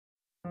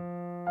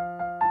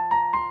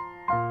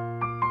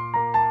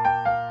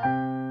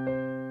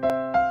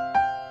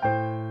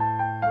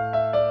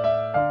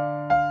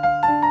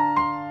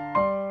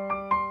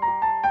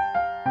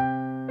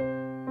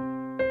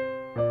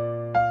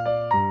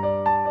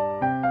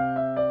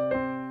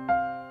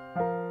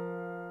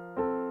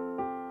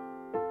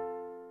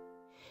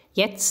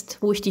Jetzt,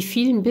 wo ich die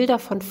vielen Bilder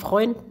von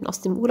Freunden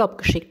aus dem Urlaub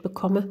geschickt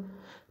bekomme,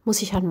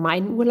 muss ich an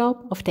meinen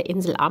Urlaub auf der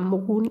Insel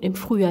Amrum im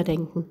Frühjahr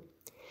denken.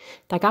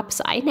 Da gab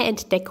es eine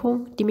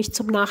Entdeckung, die mich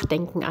zum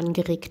Nachdenken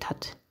angeregt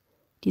hat.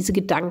 Diese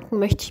Gedanken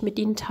möchte ich mit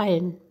Ihnen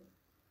teilen.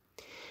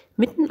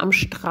 Mitten am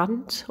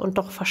Strand und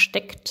doch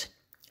versteckt,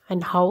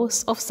 ein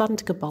Haus auf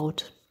Sand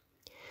gebaut.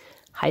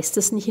 Heißt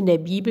es nicht in der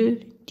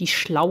Bibel, die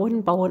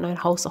Schlauen bauen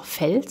ein Haus auf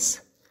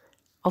Fels?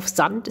 Auf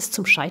Sand ist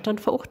zum Scheitern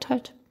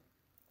verurteilt?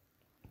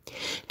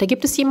 Da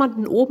gibt es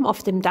jemanden oben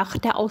auf dem Dach,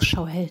 der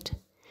Ausschau hält,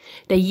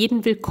 der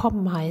jeden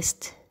willkommen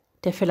heißt,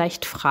 der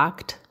vielleicht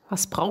fragt,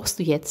 was brauchst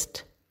du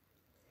jetzt?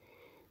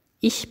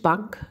 Ich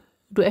bang,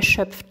 du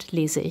erschöpft,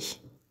 lese ich.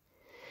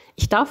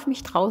 Ich darf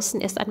mich draußen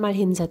erst einmal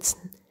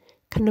hinsetzen,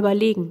 kann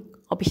überlegen,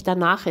 ob ich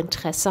danach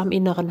Interesse am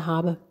Inneren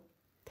habe.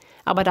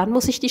 Aber dann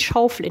muss ich die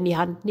Schaufel in die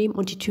Hand nehmen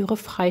und die Türe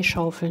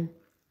freischaufeln.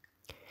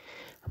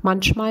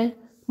 Manchmal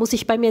muss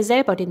ich bei mir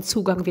selber den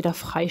Zugang wieder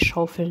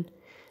freischaufeln,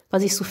 weil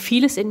sich so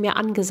vieles in mir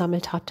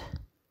angesammelt hat.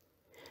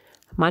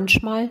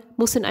 Manchmal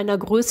muss in einer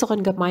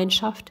größeren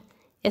Gemeinschaft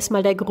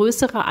erstmal der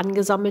größere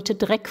angesammelte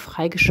Dreck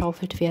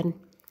freigeschaufelt werden,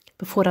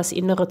 bevor das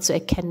Innere zu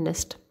erkennen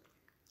ist.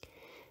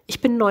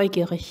 Ich bin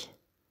neugierig.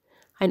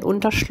 Ein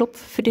Unterschlupf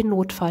für den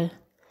Notfall.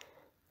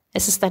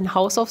 Es ist ein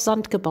Haus auf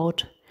Sand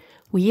gebaut,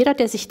 wo jeder,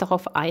 der sich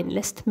darauf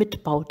einlässt,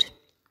 mitbaut.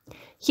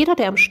 Jeder,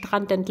 der am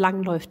Strand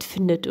entlangläuft,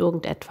 findet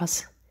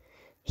irgendetwas.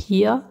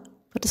 Hier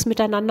wird es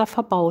miteinander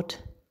verbaut.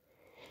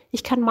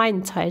 Ich kann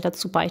meinen Teil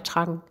dazu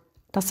beitragen,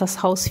 dass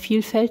das Haus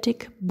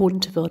vielfältig,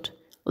 bunt wird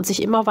und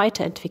sich immer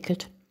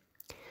weiterentwickelt.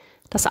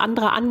 Dass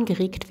andere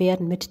angeregt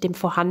werden, mit dem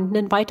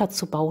Vorhandenen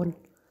weiterzubauen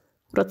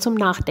oder zum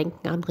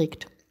Nachdenken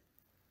anregt.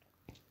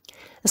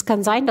 Es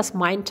kann sein, dass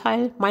mein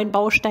Teil, mein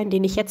Baustein,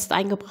 den ich jetzt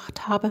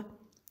eingebracht habe,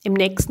 im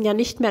nächsten Jahr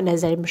nicht mehr an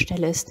derselben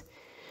Stelle ist,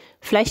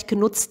 vielleicht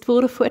genutzt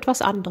wurde für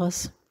etwas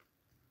anderes.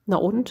 Na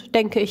und,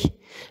 denke ich,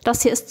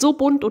 das hier ist so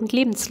bunt und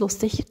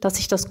lebenslustig, dass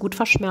ich das gut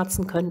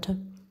verschmerzen könnte.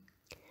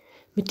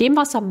 Mit dem,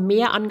 was am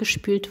Meer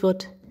angespült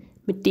wird,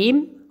 mit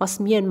dem, was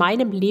mir in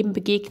meinem Leben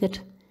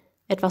begegnet,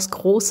 etwas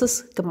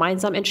Großes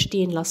gemeinsam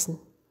entstehen lassen.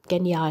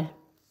 Genial.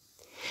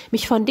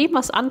 Mich von dem,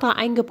 was andere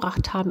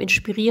eingebracht haben,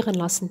 inspirieren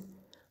lassen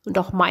und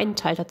auch meinen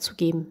Teil dazu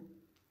geben.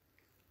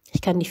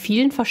 Ich kann die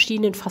vielen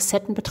verschiedenen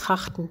Facetten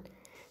betrachten,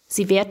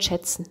 sie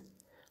wertschätzen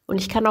und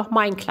ich kann auch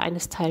mein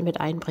kleines Teil mit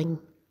einbringen.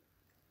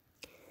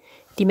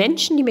 Die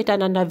Menschen, die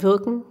miteinander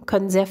wirken,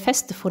 können sehr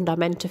feste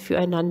Fundamente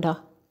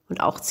füreinander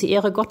und auch zur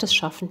Ehre Gottes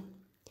schaffen.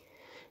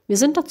 Wir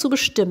sind dazu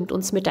bestimmt,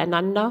 uns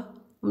miteinander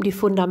um die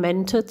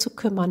Fundamente zu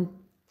kümmern.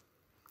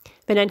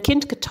 Wenn ein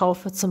Kind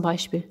getauft wird zum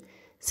Beispiel,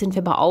 sind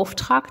wir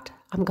beauftragt,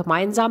 am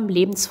gemeinsamen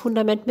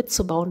Lebensfundament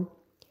mitzubauen,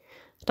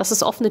 dass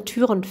es offene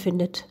Türen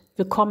findet,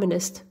 willkommen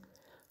ist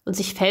und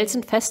sich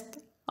felsenfest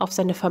auf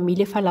seine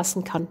Familie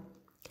verlassen kann,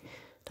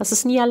 dass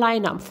es nie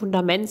alleine am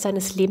Fundament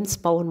seines Lebens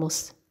bauen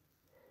muss.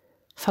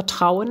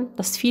 Vertrauen,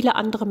 dass viele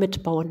andere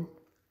mitbauen.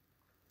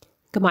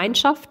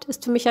 Gemeinschaft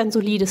ist für mich ein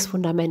solides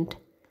Fundament,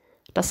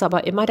 das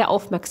aber immer der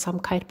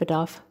Aufmerksamkeit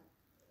bedarf.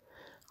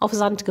 Auf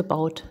Sand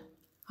gebaut,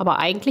 aber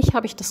eigentlich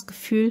habe ich das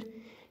Gefühl,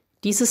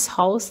 dieses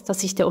Haus,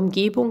 das sich der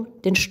Umgebung,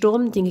 den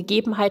Sturm, den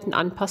Gegebenheiten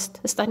anpasst,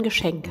 ist ein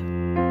Geschenk.